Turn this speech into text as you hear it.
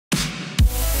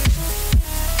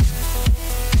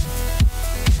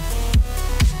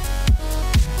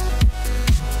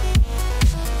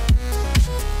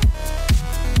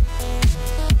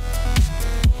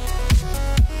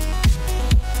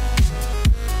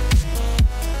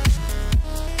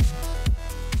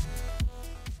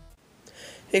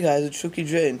Hey guys, it's Shooky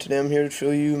J, and today I'm here to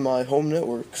show you my home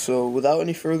network. So without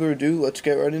any further ado, let's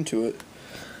get right into it.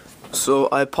 So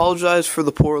I apologize for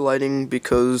the poor lighting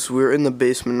because we're in the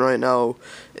basement right now,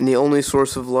 and the only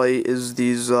source of light is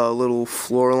these little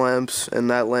floor lamps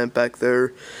and that lamp back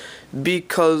there,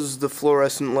 because the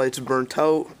fluorescent lights burnt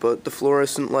out. But the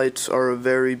fluorescent lights are a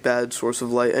very bad source of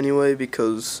light anyway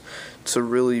because it's a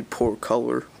really poor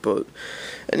color. But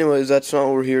anyways, that's not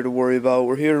what we're here to worry about.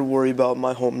 We're here to worry about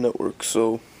my home network.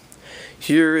 So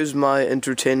here is my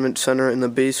entertainment center in the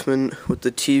basement with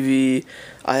the TV.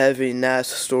 I have a NAS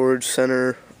storage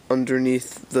center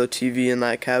underneath the TV in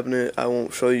that cabinet. I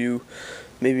won't show you.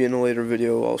 Maybe in a later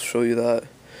video I'll show you that.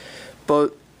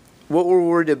 But what we're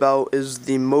worried about is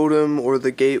the modem or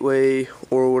the gateway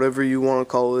or whatever you want to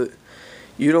call it.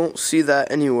 You don't see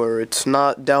that anywhere. It's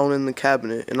not down in the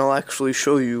cabinet, and I'll actually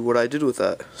show you what I did with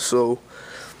that. So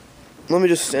let me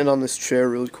just stand on this chair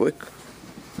really quick.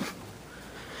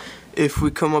 If we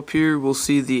come up here, we'll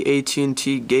see the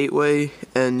AT&T gateway,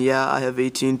 and yeah, I have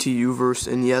AT&T Uverse,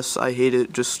 and yes, I hate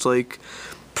it just like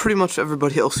pretty much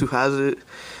everybody else who has it.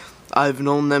 I've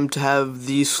known them to have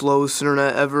the slowest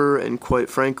internet ever, and quite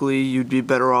frankly, you'd be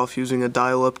better off using a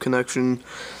dial-up connection.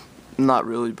 Not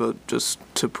really, but just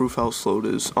to prove how slow it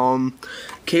is.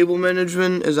 Cable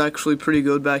management is actually pretty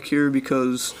good back here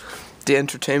because the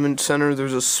entertainment center,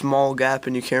 there's a small gap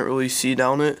and you can't really see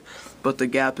down it, but the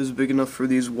gap is big enough for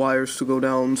these wires to go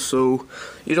down, so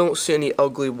you don't see any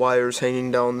ugly wires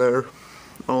hanging down there.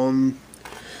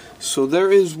 So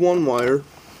there is one wire.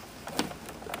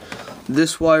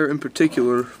 This wire in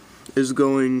particular is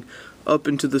going up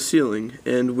into the ceiling,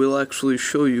 and we'll actually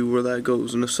show you where that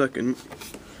goes in a second.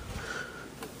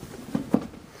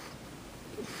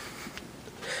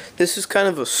 This is kind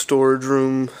of a storage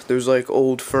room. There's like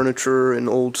old furniture, an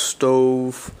old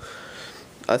stove.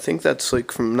 I think that's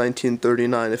like from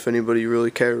 1939 if anybody really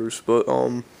cares, but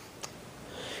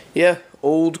yeah,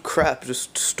 old crap,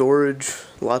 just storage,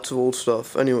 lots of old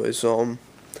stuff. Anyways,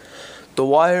 the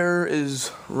wire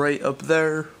is right up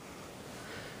there,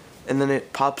 and then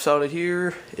it pops out of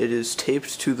here. It is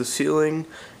taped to the ceiling,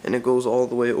 and it goes all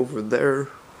the way over there.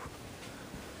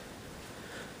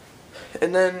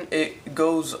 And then it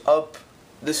goes up.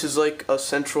 This is like a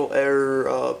central air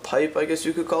pipe, I guess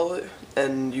you could call it,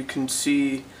 and you can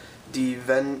see the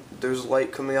vent. There's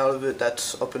light coming out of it.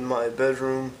 That's up in my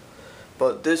bedroom.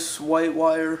 But this white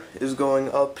wire is going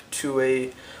up to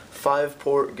a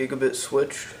 5-port gigabit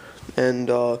switch, and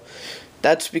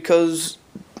that's because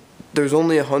there's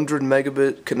only a 100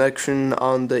 megabit connection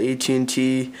on the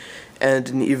AT&T and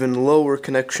an even lower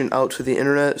connection out to the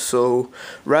internet. So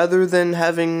rather than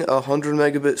having a 100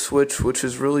 megabit switch, which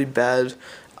is really bad,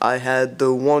 I had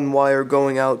the one wire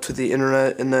going out to the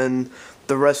internet, and then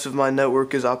the rest of my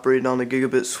network is operating on a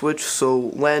gigabit switch,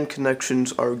 so LAN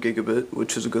connections are gigabit,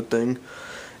 which is a good thing.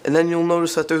 And then you'll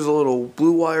notice that there's a little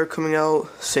blue wire coming out.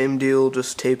 Same deal,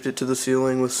 just taped it to the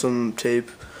ceiling with some tape.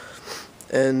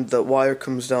 And the wire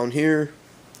comes down here,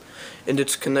 and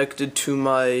it's connected to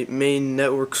my main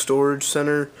network storage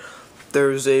center.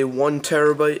 There's a 1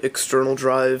 terabyte external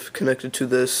drive connected to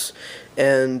this,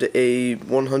 and a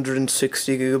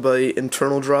 160 gigabyte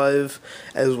internal drive,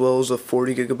 as well as a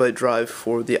 40 gigabyte drive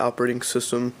for the operating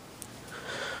system.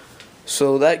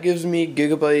 So that gives me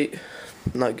gigabit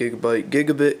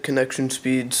connection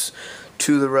speeds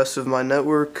to the rest of my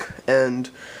network, and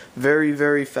very,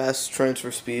 very fast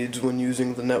transfer speeds when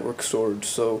using the network storage.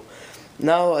 So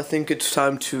now I think it's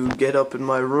time to get up in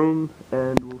my room,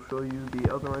 and we'll show you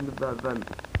the other end of that vent.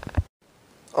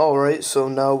 Alright, so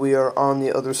now we are on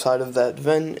the other side of that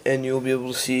vent, and you'll be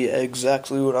able to see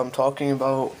exactly what I'm talking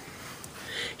about.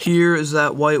 Here is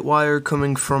that white wire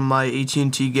coming from my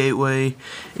AT&T gateway,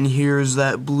 and here is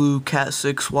that blue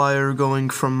Cat6 wire going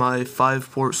from my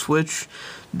 5-port switch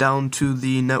down to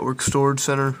the network storage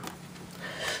center.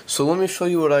 So let me show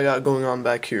you what I got going on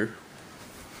back here.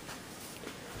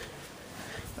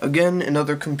 Again,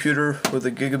 another computer with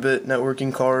a gigabit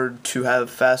networking card to have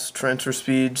fast transfer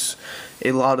speeds,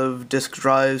 a lot of disk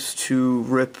drives to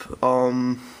rip.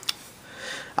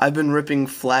 I've been ripping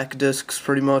FLAC disks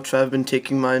pretty much. I've been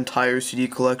taking my entire CD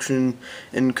collection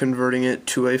and converting it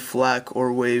to a FLAC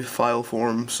or WAV file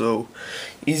form. So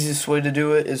easiest way to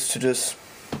do it is to just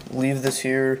leave this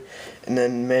here and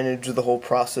then manage the whole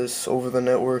process over the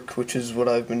network, which is what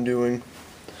I've been doing.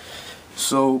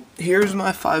 So here's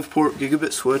my 5-port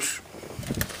gigabit switch.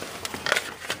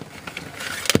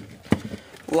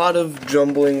 A lot of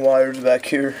jumbling wires back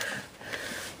here.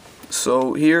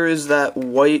 So here is that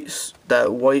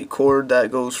white cord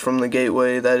that goes from the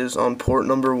gateway that is on port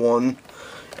number 1,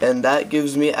 and that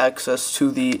gives me access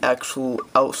to the actual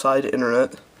outside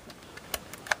internet.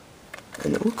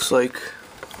 And it looks like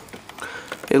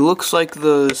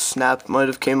the snap might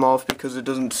have came off because it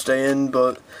doesn't stay in,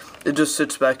 but it just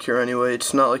sits back here anyway.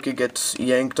 It's not like it gets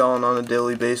yanked on a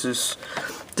daily basis.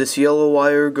 This yellow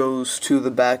wire goes to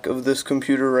the back of this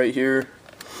computer right here.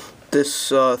 This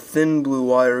thin blue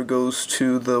wire goes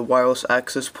to the wireless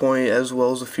access point, as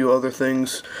well as a few other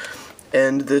things.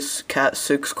 And this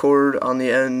Cat6 cord on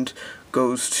the end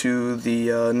goes to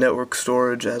the network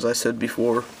storage, as I said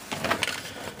before.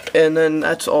 And then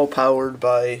that's all powered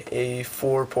by a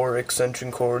 4-port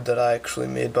extension cord that I actually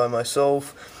made by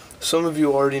myself. Some of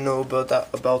you already know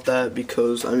about that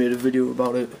because I made a video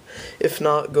about it. If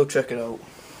not, go check it out.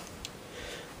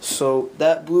 So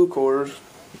that blue cord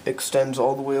extends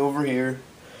all the way over here,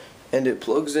 and it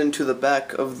plugs into the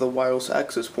back of the wireless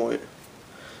access point.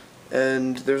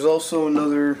 And there's also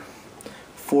another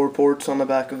 4 ports on the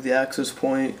back of the access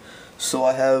point, so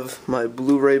I have my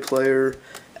Blu-ray player,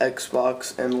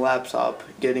 Xbox, and laptop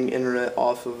getting internet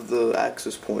off of the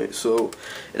access point. So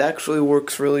it actually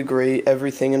works really great.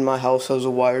 Everything in my house has a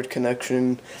wired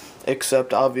connection,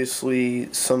 except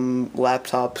obviously some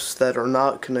laptops that are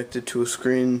not connected to a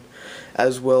screen,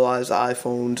 as well as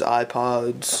iPhones,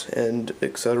 iPods, and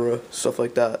etc., stuff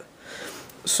like that.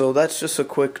 So that's just a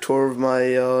quick tour of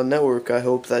my network. I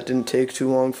hope that didn't take too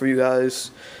long for you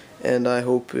guys, and I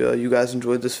hope you guys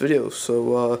enjoyed this video.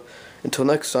 So until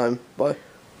next time, bye.